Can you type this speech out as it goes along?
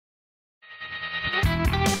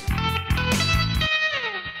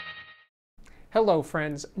Hello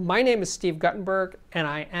friends, my name is Steve Guttenberg and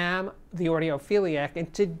I am the audiophiliac,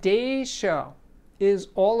 and today's show is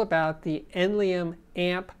all about the Enlium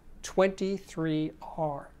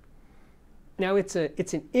AMP23R. Now it's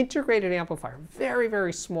an integrated amplifier,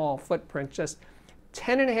 very small footprint, just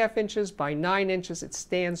 10.5 inches by 9 inches. It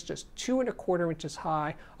stands just 2.25 inches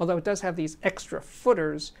high, although it does have these extra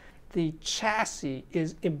footers. The chassis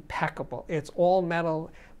is impeccable. It's all metal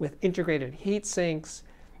with integrated heat sinks.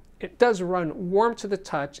 It does run warm to the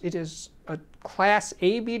touch. It is a class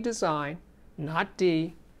AB design, not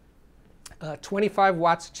D. 25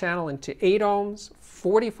 watts a channel into 8 ohms,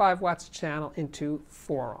 45 watts a channel into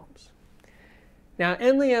 4 ohms. Now,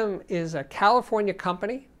 Enlium is a California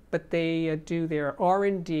company, but they do their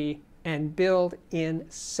R&D and build in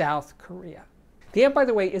South Korea. The amp, by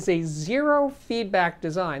the way, is a zero feedback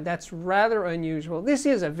design. That's rather unusual. This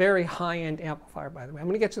is a very high-end amplifier, by the way. I'm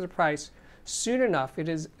going to get to the price soon enough. It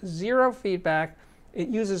is zero feedback. It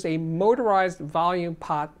uses a motorized volume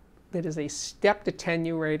pot that is a stepped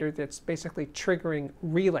attenuator that's basically triggering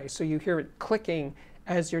relay. So you hear it clicking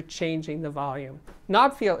as you're changing the volume.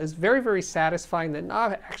 Knob feel is very satisfying. The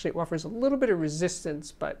knob actually offers a little bit of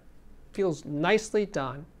resistance, but feels nicely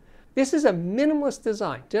done. This is a minimalist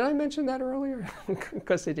design. Did I mention that earlier?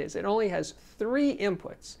 Because it is. It only has 3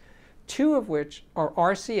 inputs, 2 of which are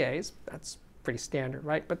RCAs. That's pretty standard,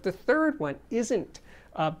 right? But the third one isn't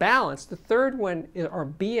balanced. The third one are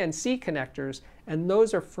B and C connectors, and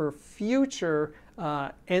those are for future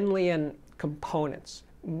Enlium components.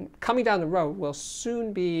 Coming down the road will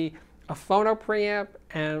soon be a phono preamp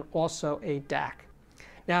and also a DAC.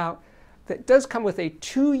 Now, that does come with a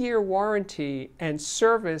 2-year warranty, and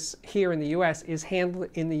service here in the US is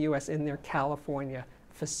handled in the US in their California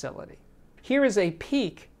facility. Here is a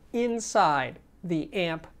peek inside the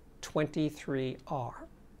AMP23R.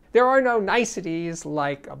 There are no niceties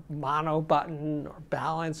like a mono button or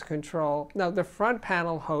balance control. No, the front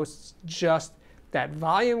panel hosts just that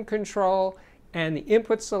volume control and the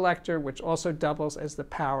input selector, which also doubles as the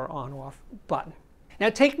power on-off button. Now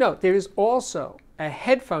take note, there is also a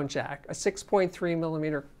headphone jack, a 6.3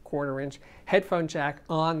 millimeter 1/4 inch headphone jack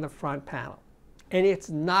on the front panel. And it's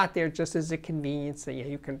not there just as a convenience that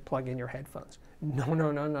you can plug in your headphones. No.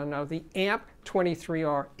 The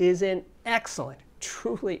AMP23R is an excellent,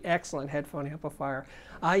 truly excellent headphone amplifier.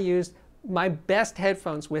 I used my best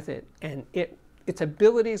headphones with it, and its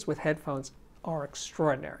abilities with headphones are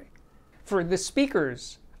extraordinary. For the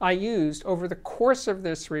speakers I used over the course of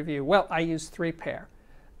this review, well, I used 3 pair.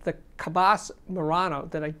 The Cabas Murano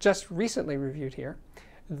that I just recently reviewed here,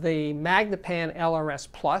 the Magnepan LRS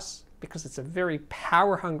Plus, because it's a very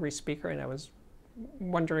power-hungry speaker, and I was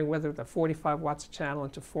wondering whether the 45 watts a channel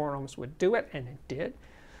into 4 ohms would do it, and it did.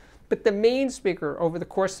 But the main speaker over the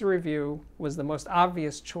course of the review was the most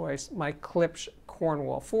obvious choice, my Klipsch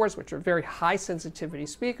Cornwall 4s, which are very high sensitivity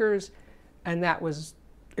speakers, and that was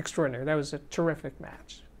extraordinary. That was a terrific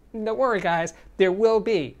match. Don't worry guys, there will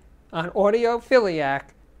be an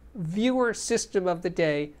audiophiliac viewer system of the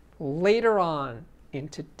day later on in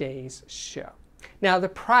today's show. Now the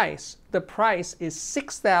price is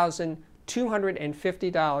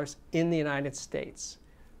 $6,250 in the United States.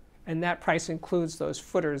 And that price includes those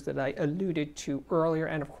footers that I alluded to earlier,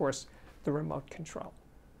 and of course the remote control.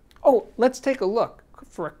 Oh, let's take a look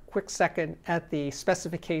for a quick second at the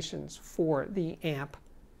specifications for the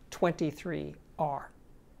AMP23R.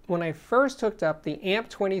 When I first hooked up the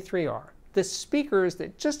AMP23R, the speakers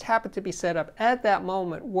that just happened to be set up at that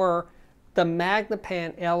moment were the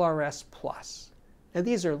Magnepan LRS Plus. Now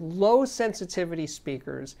these are low sensitivity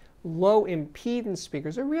speakers, low impedance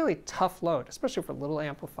speakers, a really tough load, especially for a little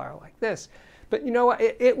amplifier like this. But you know what,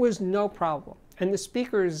 it was no problem. And the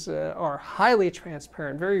speakers are highly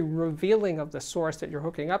transparent, very revealing of the source that you're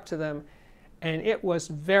hooking up to them. And it was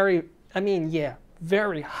very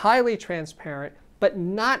highly transparent, but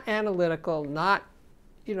not analytical, not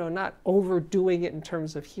overdoing it in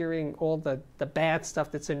terms of hearing all the bad stuff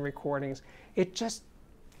that's in recordings. It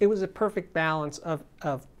was a perfect balance of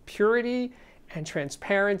purity and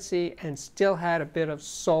transparency, and still had a bit of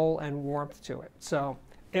soul and warmth to it. So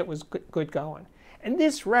it was good going. And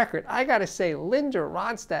this record, I gotta say, Linda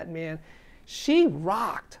Ronstadt, man, she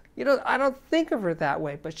rocked. You know, I don't think of her that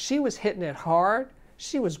way, but she was hitting it hard.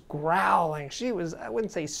 She was growling. She was, I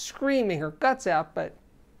wouldn't say screaming her guts out, but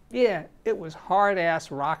yeah, it was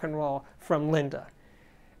hard-ass rock and roll from Linda.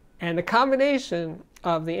 And the combination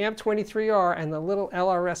of the AMP23R and the little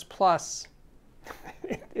LRS Plus,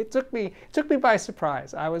 it took me by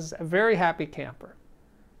surprise. I was a very happy camper.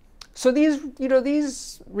 So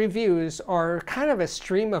these reviews are kind of a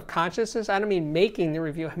stream of consciousness. I don't mean making the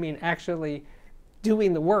review, I mean actually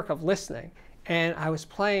doing the work of listening. and I was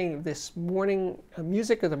playing this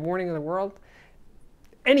music of the Morning of the World.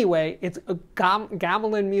 Anyway, it's a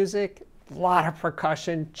gamelan music, a lot of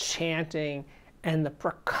percussion, chanting, and the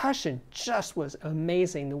percussion just was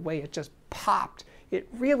amazing, the way it just popped. It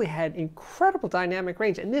really had incredible dynamic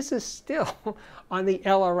range, and this is still on the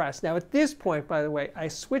LRS. Now at this point, by the way, I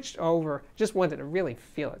switched over, just wanted to really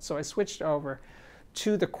feel it, so I switched over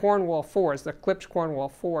to the Cornwall 4s, the clipped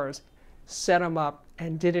Cornwall 4s, set them up,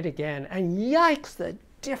 and did it again, and yikes, the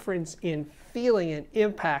difference in feeling and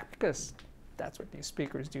impact, because that's what these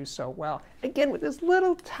speakers do so well. Again, with this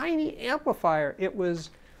little tiny amplifier, it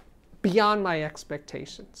was beyond my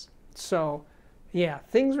expectations. So yeah,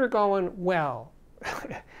 things were going well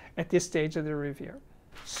at this stage of the review.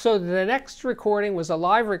 So the next recording was a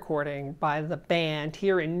live recording by the band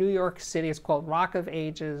here in New York City. It's called Rock of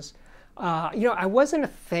Ages. You know, I wasn't a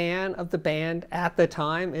fan of the band at the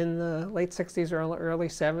time in the late 60s or early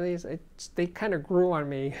 70s. They kind of grew on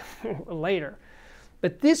me later.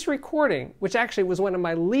 But this recording, which actually was one of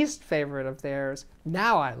my least favorite of theirs,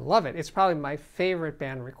 now I love it. It's probably my favorite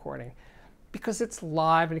band recording because it's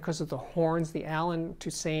live and because of the horns, the Alan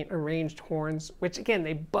Toussaint arranged horns, which again,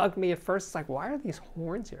 they bugged me at first. It's like, why are these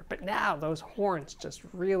horns here? But now those horns just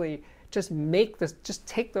really just make this, just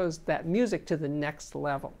take that music to the next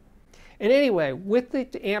level. And anyway, with the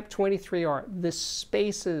Amp 23R, the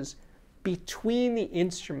spaces between the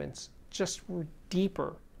instruments just were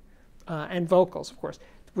deeper. And vocals, of course,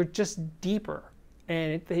 were just deeper,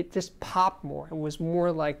 and it just popped more. It was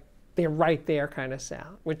more like they're right there kind of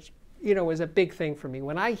sound, which, you know, is a big thing for me.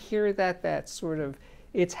 When I hear that sort of,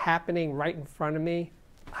 it's happening right in front of me,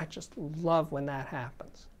 I just love when that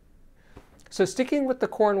happens. So sticking with the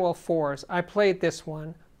Cornwall 4s, I played this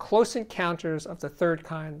one, Close Encounters of the Third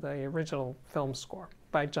Kind, the original film score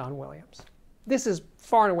by John Williams. This is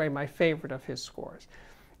far and away my favorite of his scores.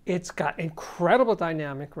 It's got incredible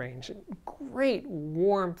dynamic range, great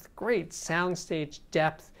warmth, great soundstage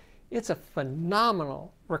depth. It's a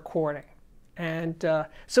phenomenal recording. And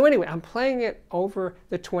so anyway, I'm playing it over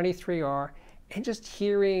the 23R and just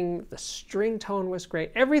hearing the string tone was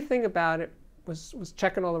great. Everything about it was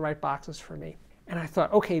checking all the right boxes for me. And I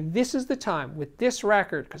thought, okay, this is the time with this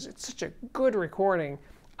record, because it's such a good recording,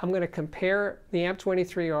 I'm going to compare the Amp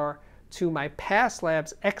 23R to my past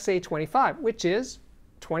Labs XA25, which is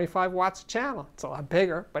 25 watts a channel. It's a lot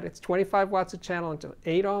bigger, but it's 25 watts a channel into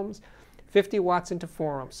 8 ohms, 50 watts into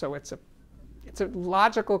 4 ohms. So it's a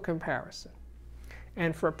logical comparison.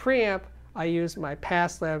 And for a preamp, I used my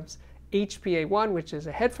past Labs HPA1, which is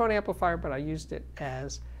a headphone amplifier, but I used it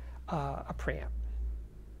as a preamp.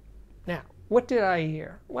 Now, what did I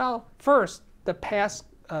hear? Well, first, the past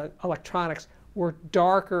electronics were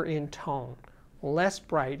darker in tone. Less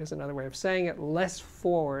bright is another way of saying it, less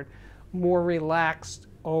forward, more relaxed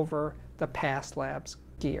over the past Labs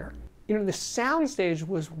gear. You know, the soundstage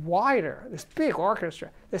was wider, this big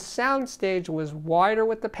orchestra. The soundstage was wider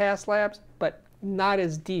with the past Labs, but not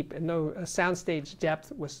as deep, and no soundstage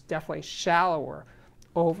depth was definitely shallower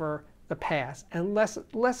over the past, and less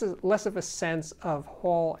of a sense of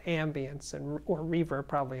hall ambience or reverb,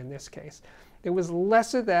 probably in this case. There was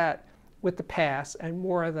less of that with the past and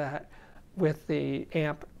more of that with the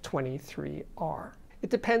Amp 23R. It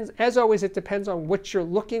depends, as always, it depends on what you're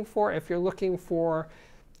looking for. If you're looking for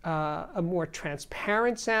a more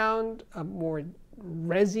transparent sound, a more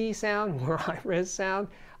resi sound, more high-res sound,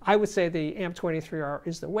 I would say the Amp 23R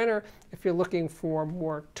is the winner. If you're looking for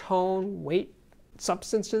more tone, weight,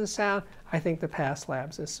 substance to the sound, I think the past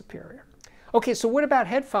Labs is superior. Okay, so what about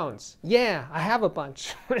headphones? Yeah, I have a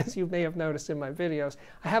bunch, as you may have noticed in my videos.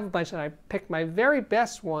 I have a bunch, and I picked my very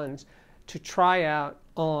best ones to try out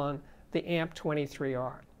on the Amp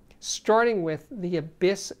 23R, starting with the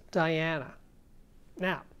Abyss Diana.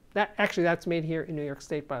 Now, that's made here in New York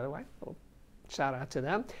State, by the way. A little shout out to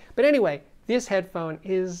them. But anyway, this headphone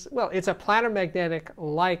is, well, it's a planar magnetic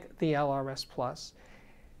like the LRS Plus,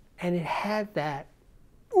 and it had that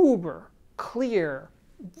uber clear,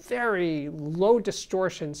 very low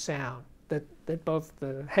distortion sound that both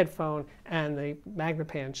the headphone and the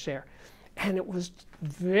Magnepan share. And it was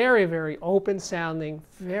very, very open sounding,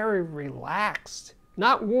 very relaxed.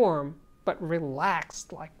 Not warm, but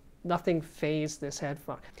relaxed, like nothing phased this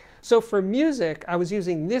headphone. So for music, I was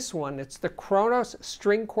using this one. It's the Kronos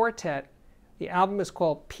String Quartet. The album is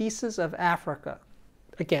called Pieces of Africa.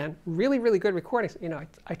 Again, really, really good recordings. You know,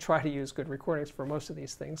 I try to use good recordings for most of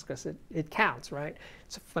these things because it counts, right?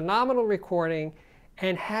 It's a phenomenal recording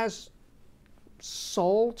and has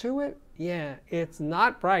soul to it. Yeah, it's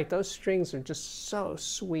not bright. Those strings are just so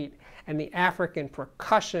sweet. And the African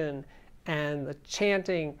percussion and the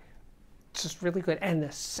chanting, just really good. And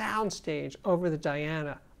the sound stage over the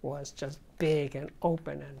Diana was just big and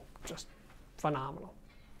open and just phenomenal.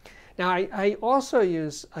 Now, I also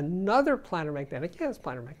use another planar magnetic, yeah, it's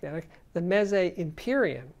planar magnetic, the Meze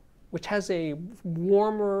Empyrean, which has a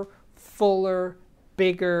warmer, fuller,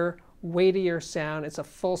 bigger, weightier sound. It's a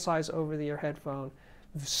full-size over-the-ear headphone.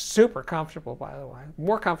 Super comfortable, by the way.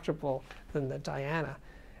 More comfortable than the Diana.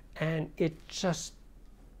 And it just,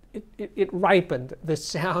 it ripened. The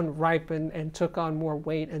sound ripened and took on more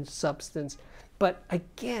weight and substance. But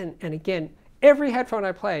again and again, every headphone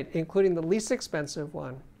I played, including the least expensive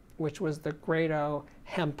one, which was the Grado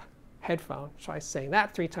hemp headphone. Try saying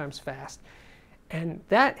that 3 times fast. And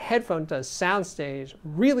that headphone does soundstage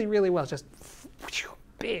really, really well. Just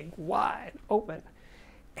big, wide, open.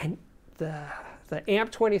 And the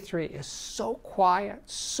Amp 23 is so quiet,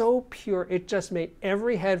 so pure, it just made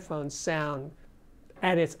every headphone sound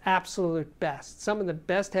at its absolute best. Some of the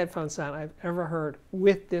best headphone sound I've ever heard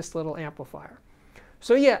with this little amplifier.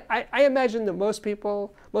 So yeah, I imagine that most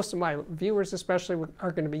people, most of my viewers especially,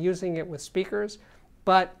 are going to be using it with speakers.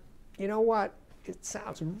 But you know what? It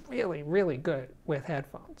sounds really, really good with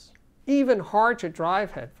headphones. Even hard to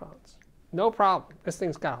drive headphones. No problem. This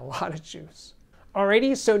thing's got a lot of juice.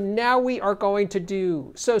 Alrighty, so now we are going to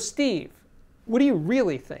do, so Steve, what do you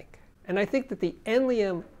really think? And I think that the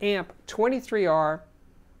Enlium Amp 23R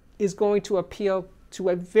is going to appeal to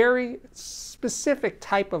a very specific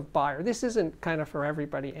type of buyer. This isn't kind of for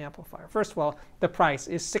everybody amplifier. First of all, the price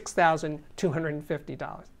is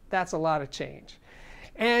 $6,250. That's a lot of change.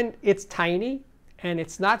 And it's tiny, and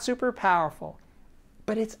it's not super powerful,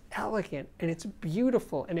 but it's elegant, and it's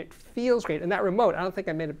beautiful, and it feels great. And that remote, I don't think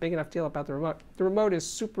I made a big enough deal about the remote. The remote is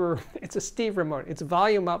super, it's a Steve remote. It's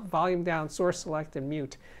volume up, volume down, source select, and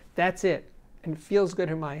mute. That's it, and it feels good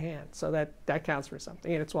in my hand, so that counts for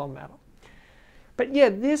something, and it's all metal. But yeah,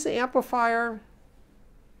 this amplifier,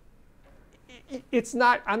 it's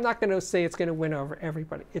not, I'm not going to say it's going to win over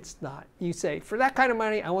everybody. It's not. You say, for that kind of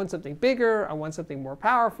money, I want something bigger, I want something more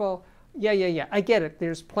powerful. Yeah, I get it.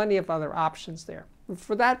 There's plenty of other options there.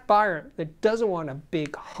 For that buyer that doesn't want a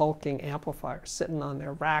big hulking amplifier sitting on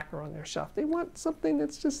their rack or on their shelf, they want something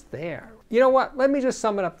that's just there. You know what? Let me just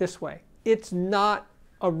sum it up this way. It's not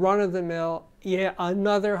a run-of-the-mill, yeah,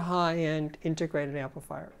 another high-end integrated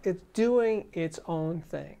amplifier. It's doing its own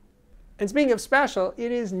thing. And speaking of special,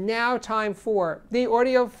 it is now time for the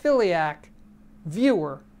Audiophiliac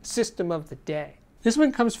Viewer System of the Day. This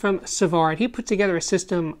one comes from Savard. He put together a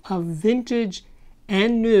system of vintage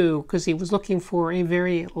and new because he was looking for a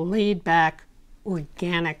very laid-back,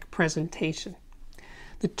 organic presentation.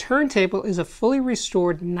 The turntable is a fully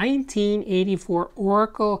restored 1984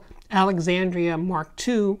 Oracle Alexandria Mark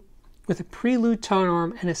II with a prelude tone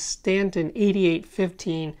arm and a Stanton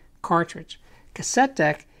 8815 cartridge. Cassette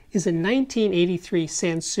deck is a 1983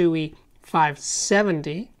 Sansui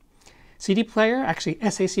 570. CD player, actually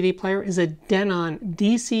SACD player, is a Denon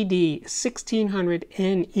DCD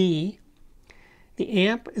 1600NE. The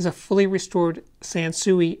amp is a fully restored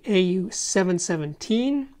Sansui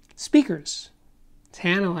AU717. Speakers,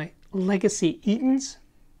 Tannoy Legacy Eatons.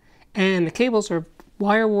 And the cables are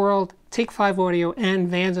Wire World, Take 5 Audio,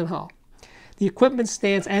 and Vandenhull. The equipment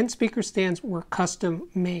stands and speaker stands were custom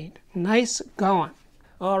made. Nice going.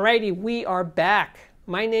 Alrighty, we are back.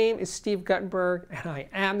 My name is Steve Guttenberg, and I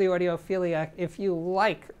am the Audiophiliac. If you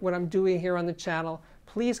like what I'm doing here on the channel,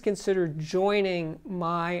 please consider joining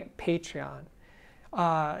my Patreon.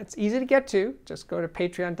 It's easy to get to. Just go to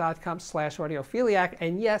patreon.com/audiophiliac,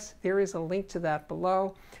 and yes, there is a link to that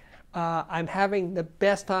below. I'm having the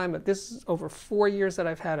best time. This is over 4 years that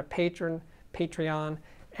I've had a Patreon,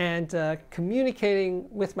 and communicating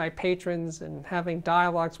with my patrons and having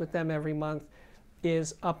dialogues with them every month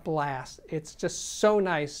is a blast. It's just so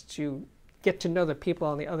nice to get to know the people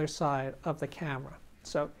on the other side of the camera.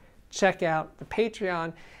 So check out the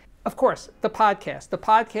Patreon. Of course, the podcast. The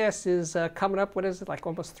podcast is coming up, what is it, like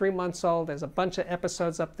almost 3 months old. There's a bunch of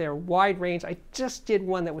episodes up there, wide range. I just did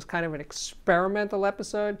one that was kind of an experimental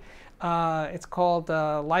episode. It's called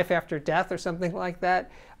Life After Death or something like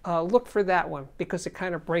that. Look for that one because it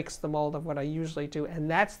kind of breaks the mold of what I usually do. And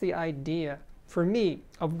that's the idea for me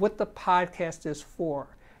of what the podcast is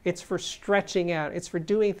for. It's for stretching out. It's for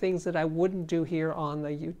doing things that I wouldn't do here on the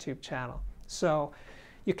YouTube channel. So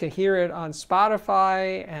you can hear it on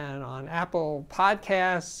Spotify and on Apple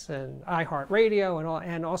Podcasts and iHeartRadio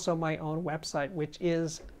and also my own website, which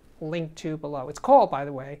is linked to below. It's called, by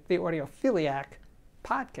the way, the Audiophiliac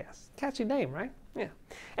Podcast. Catchy name, right? Yeah.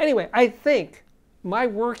 Anyway, I think my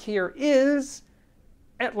work here is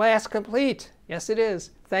at last complete. Yes, it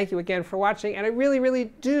is. Thank you again for watching, and I really, really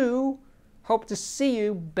do Hope to see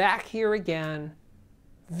you back here again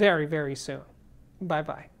very, very soon.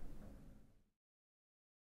 Bye-bye.